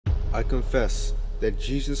I confess that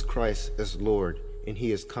Jesus Christ is Lord, and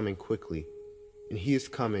he is coming quickly, and he is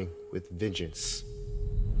coming with vengeance.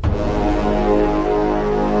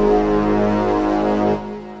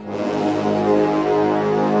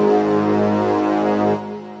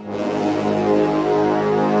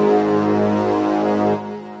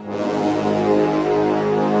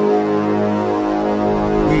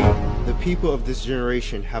 The people of this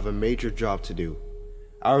generation have a major job to do.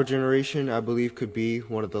 Our generation, I believe, could be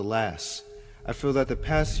one of the last. I feel that the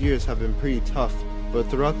past years have been pretty tough,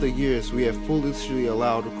 but throughout the years we have foolishly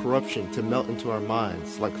allowed corruption to melt into our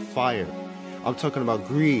minds like fire. I'm talking about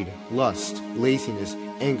greed, lust, laziness,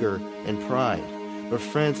 anger, and pride. But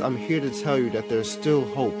friends, I'm here to tell you that there's still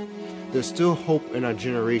hope. There's still hope in our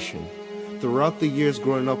generation. Throughout the years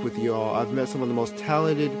growing up with you all, I've met some of the most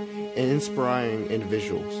talented and inspiring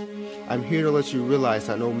individuals. I'm here to let you realize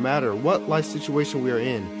that no matter what life situation we are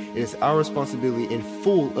in, it is our responsibility and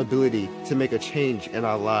full ability to make a change in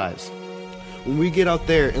our lives. When we get out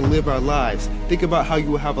there and live our lives, think about how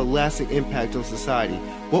you will have a lasting impact on society.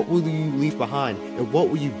 What will you leave behind, and what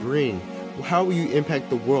will you bring? How will you impact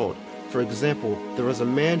the world? For example, there was a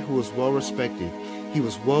man who was well respected. He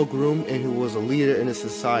was well groomed and who was a leader in his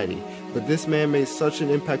society. But this man made such an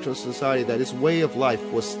impact on society that his way of life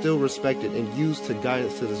was still respected and used to guide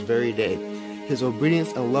us to this very day. His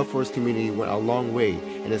obedience and love for his community went a long way,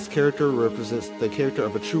 and his character represents the character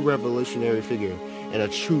of a true revolutionary figure and a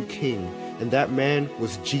true king. And that man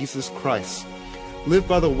was Jesus Christ. Live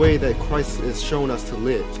by the way that Christ has shown us to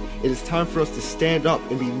live. It is time for us to stand up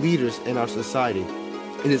and be leaders in our society.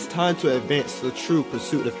 It is time to advance the true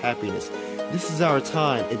pursuit of happiness. This is our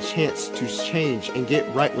time and chance to change and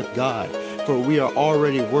get right with God, for we are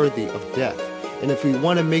already worthy of death. And if we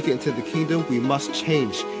want to make it into the kingdom, we must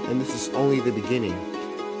change, and this is only the beginning.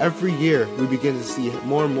 Every year, we begin to see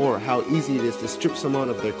more and more how easy it is to strip someone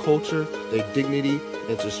of their culture, their dignity,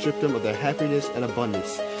 and to strip them of their happiness and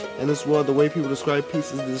abundance. In this world, the way people describe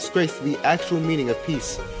peace is a disgrace to the actual meaning of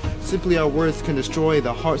peace. Simply, our words can destroy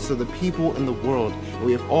the hearts of the people in the world, and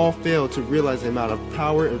we have all failed to realize the amount of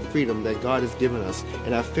power and freedom that God has given us,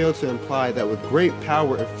 and have failed to imply that with great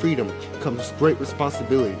power and freedom comes great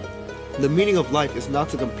responsibility. The meaning of life is not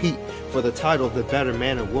to compete for the title of the better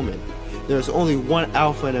man or woman. There is only one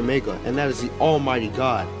Alpha and Omega, and that is the Almighty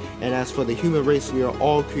God. And as for the human race, we are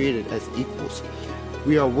all created as equals.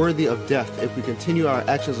 We are worthy of death if we continue our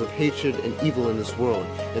actions of hatred and evil in this world.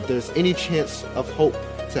 If there's any chance of hope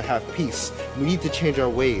to have peace, we need to change our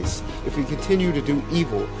ways. If we continue to do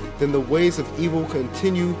evil, then the ways of evil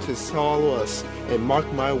continue to swallow us, and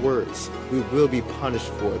mark my words, we will be punished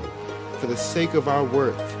for it. For the sake of our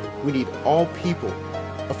worth, we need all people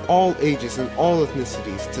of all ages and all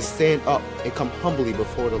ethnicities to stand up and come humbly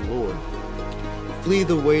before the Lord. Flee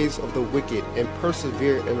the ways of the wicked and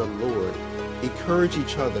persevere in the Lord. Encourage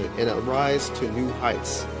each other and arise to new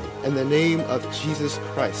heights. In the name of Jesus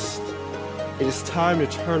Christ. It is time to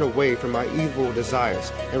turn away from our evil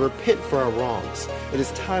desires and repent for our wrongs. It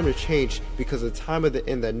is time to change, because the time of the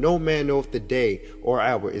end that no man knoweth the day or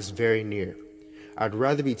hour is very near. I'd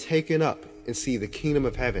rather be taken up and see the kingdom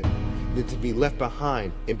of heaven than to be left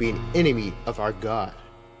behind and be an enemy of our God.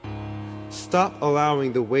 Stop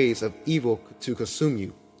allowing the ways of evil to consume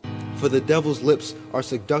you, for the devil's lips are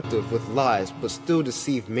seductive with lies but still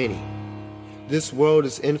deceive many. This world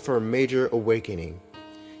is in for a major awakening.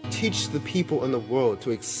 Teach the people in the world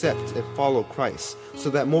to accept and follow Christ, so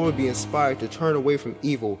that more will be inspired to turn away from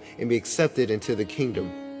evil and be accepted into the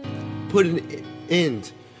kingdom. Put an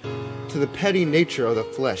end to the petty nature of the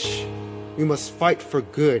flesh. We must fight for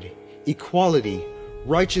good, equality,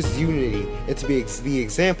 righteous unity, and to be the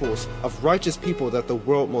examples of righteous people that the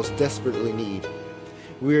world most desperately need.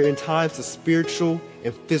 We are in times of spiritual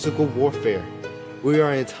and physical warfare. We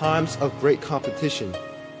are in times of great competition.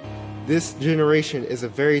 This generation is a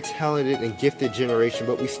very talented and gifted generation,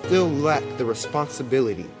 but we still lack the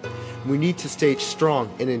responsibility. We need to stay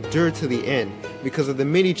strong and endure to the end. Because of the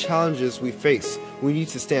many challenges we face, we need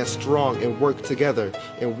to stand strong and work together,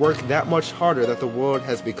 and work that much harder that the world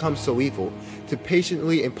has become so evil, to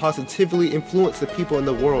patiently and positively influence the people in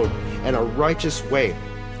the world in a righteous way.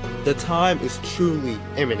 The time is truly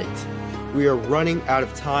imminent. We are running out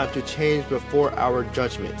of time to change before our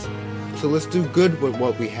judgment. So let's do good with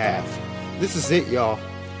what we have. This is it, y'all.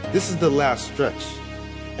 This is the last stretch.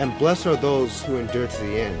 And blessed are those who endure to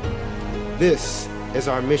the end. This is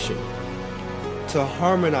our mission. To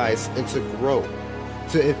harmonize and to grow.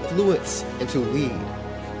 To influence and to lead.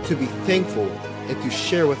 To be thankful and to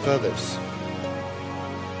share with others.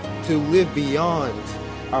 To live beyond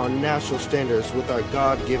our natural standards with our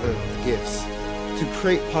God-given gifts. To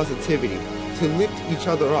create positivity. To to lift each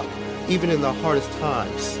other up, even in the hardest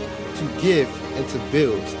times, to give and to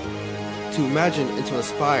build, to imagine and to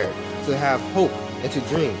inspire, to have hope and to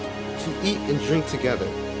dream, to eat and drink together,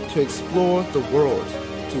 to explore the world,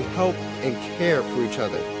 to help and care for each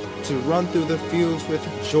other, to run through the fields with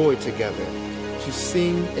joy together, to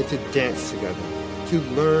sing and to dance together, to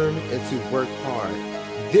learn and to work hard.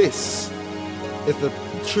 This is the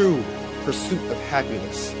true pursuit of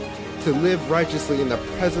happiness, to live righteously in the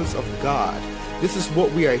presence of God. This is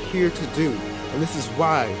what we are here to do, and this is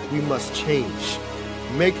why we must change.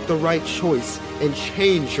 Make the right choice and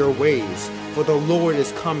change your ways, for the Lord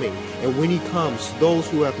is coming, and when he comes, those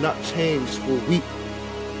who have not changed will weep.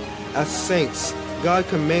 As saints, God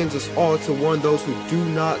commands us all to warn those who do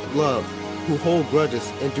not love, who hold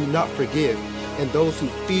grudges and do not forgive, and those who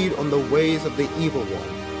feed on the ways of the evil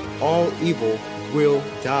one. All evil will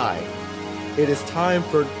die. It is time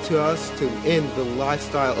for us to end the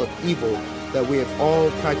lifestyle of evil that we have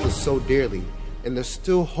all practiced so dearly, and there's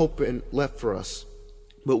still hope left for us.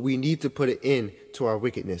 But we need to put an end to our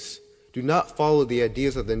wickedness. Do not follow the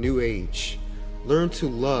ideas of the new age. Learn to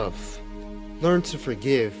love, learn to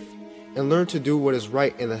forgive, and learn to do what is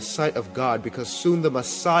right in the sight of God, because soon the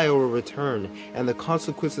Messiah will return, and the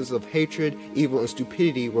consequences of hatred, evil, and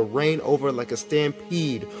stupidity will reign over like a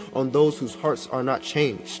stampede on those whose hearts are not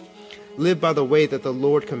changed. Live by the way that the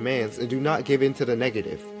Lord commands, and do not give in to the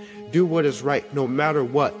negative. Do what is right, no matter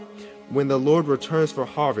what. When the Lord returns for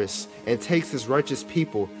harvest and takes his righteous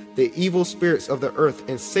people, the evil spirits of the earth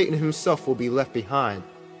and Satan himself will be left behind.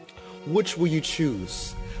 Which will you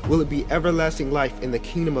choose? Will it be everlasting life in the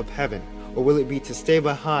kingdom of heaven, or will it be to stay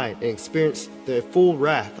behind and experience the full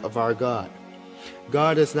wrath of our God?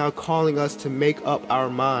 God is now calling us to make up our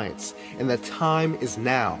minds, and the time is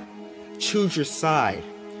now. Choose your side.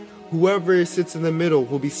 Whoever sits in the middle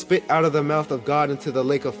will be spit out of the mouth of God into the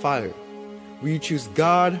lake of fire. Will you choose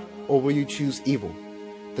God, or will you choose evil?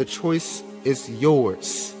 The choice is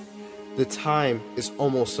yours. The time is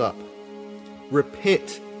almost up.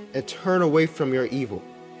 Repent and turn away from your evil,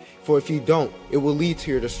 for if you don't, it will lead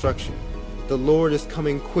to your destruction. The Lord is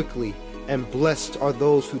coming quickly, and blessed are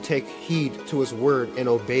those who take heed to his word and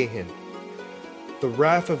obey him. The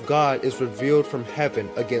wrath of God is revealed from heaven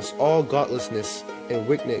against all godlessness and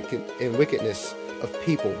wickedness of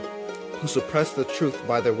people who suppress the truth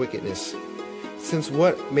by their wickedness. Since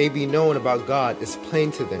what may be known about God is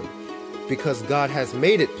plain to them, because God has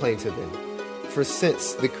made it plain to them. For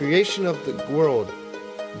since the creation of the world,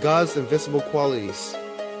 God's invincible qualities,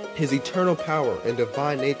 his eternal power and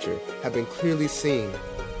divine nature have been clearly seen,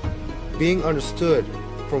 being understood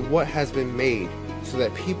from what has been made, so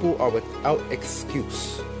that people are without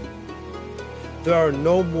excuse. There are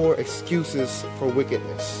no more excuses for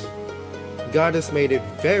wickedness. God has made it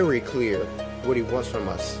very clear what he wants from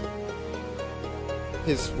us.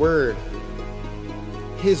 His word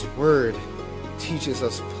teaches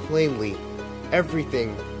us plainly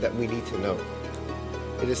everything that we need to know.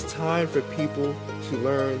 It is time for people to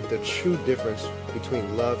learn the true difference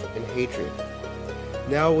between love and hatred.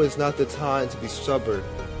 Now is not the time to be stubborn,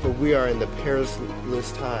 for we are in the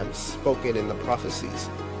perilous times spoken in the prophecies.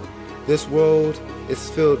 This world is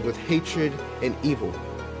filled with hatred and evil.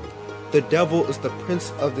 The devil is the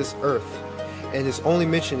prince of this earth, and his only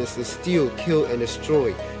mission is to steal, kill, and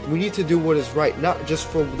destroy. We need to do what is right, not just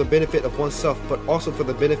for the benefit of oneself, but also for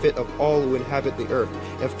the benefit of all who inhabit the earth,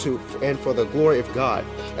 and for the glory of God.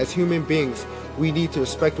 As human beings, we need to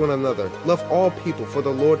respect one another. Love all people, for the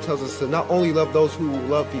Lord tells us to not only love those who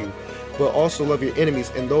love you, but also love your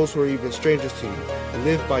enemies and those who are even strangers to you.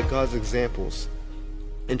 Live by God's examples,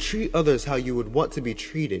 and treat others how you would want to be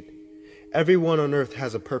treated. Everyone on earth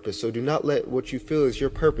has a purpose, so do not let what you feel is your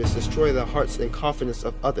purpose destroy the hearts and confidence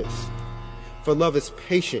of others. For love is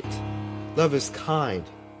patient, love is kind,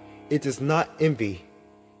 it does not envy,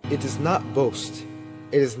 it does not boast,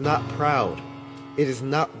 it is not proud, it is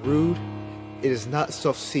not rude, it is not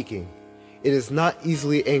self-seeking, it is not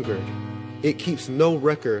easily angered, it keeps no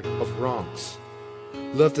record of wrongs.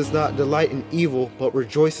 Love does not delight in evil, but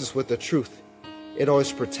rejoices with the truth. It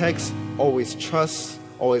always protects, always trusts,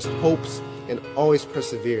 always hopes, and always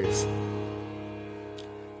perseveres.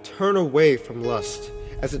 Turn away from lust,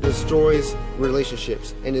 as it destroys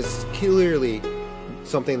relationships and is clearly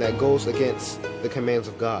something that goes against the commands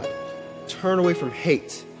of God. Turn away from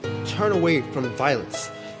hate, turn away from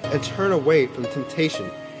violence, and turn away from temptation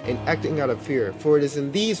and acting out of fear, for it is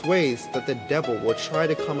in these ways that the devil will try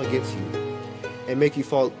to come against you and make you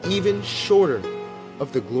fall even shorter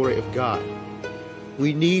of the glory of God.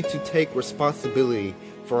 We need to take responsibility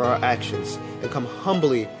for our actions and come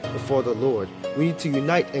humbly before the Lord, We need to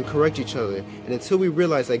unite and correct each other. And until we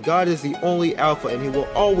realize that God is the only Alpha and He will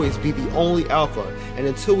always be the only Alpha, and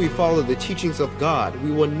until we follow the teachings of God,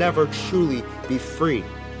 we will never truly be free.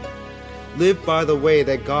 Live by the way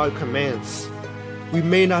that God commands. We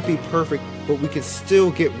may not be perfect, but we can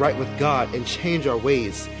still get right with God and change our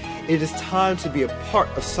ways. It is time to be a part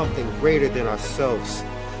of something greater than ourselves.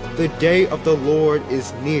 The day of the Lord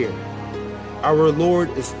is near. Our Lord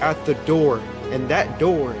is at the door, and that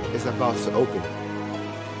door is about to open.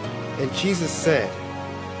 And Jesus said,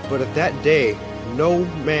 "But of that day no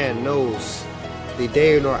man knows the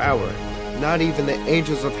day nor hour, not even the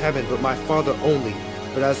angels of heaven, but my Father only.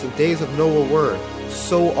 But as the days of Noah were,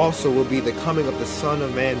 so also will be the coming of the Son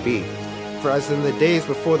of Man be. For as in the days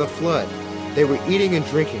before the flood, they were eating and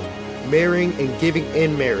drinking, marrying and giving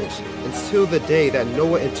in marriage, until the day that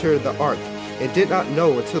Noah entered the ark, and did not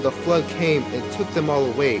know until the flood came and took them all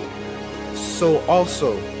away. So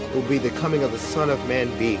also will be the coming of the Son of Man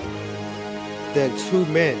be. Then 2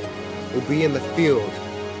 men will be in the field,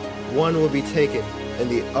 one will be taken and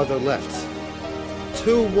the other left.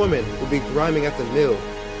 2 women will be grinding at the mill,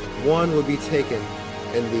 one will be taken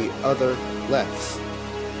and the other left."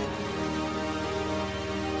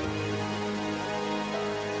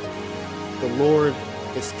 The Lord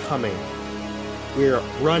is coming. We are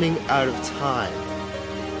running out of time.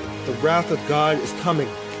 The wrath of God is coming.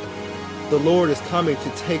 The Lord is coming to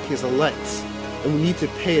take His elect, and we need to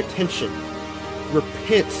pay attention.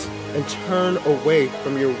 Repent and turn away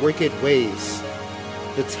from your wicked ways.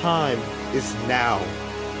 The time is now.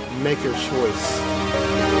 Make your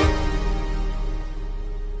choice.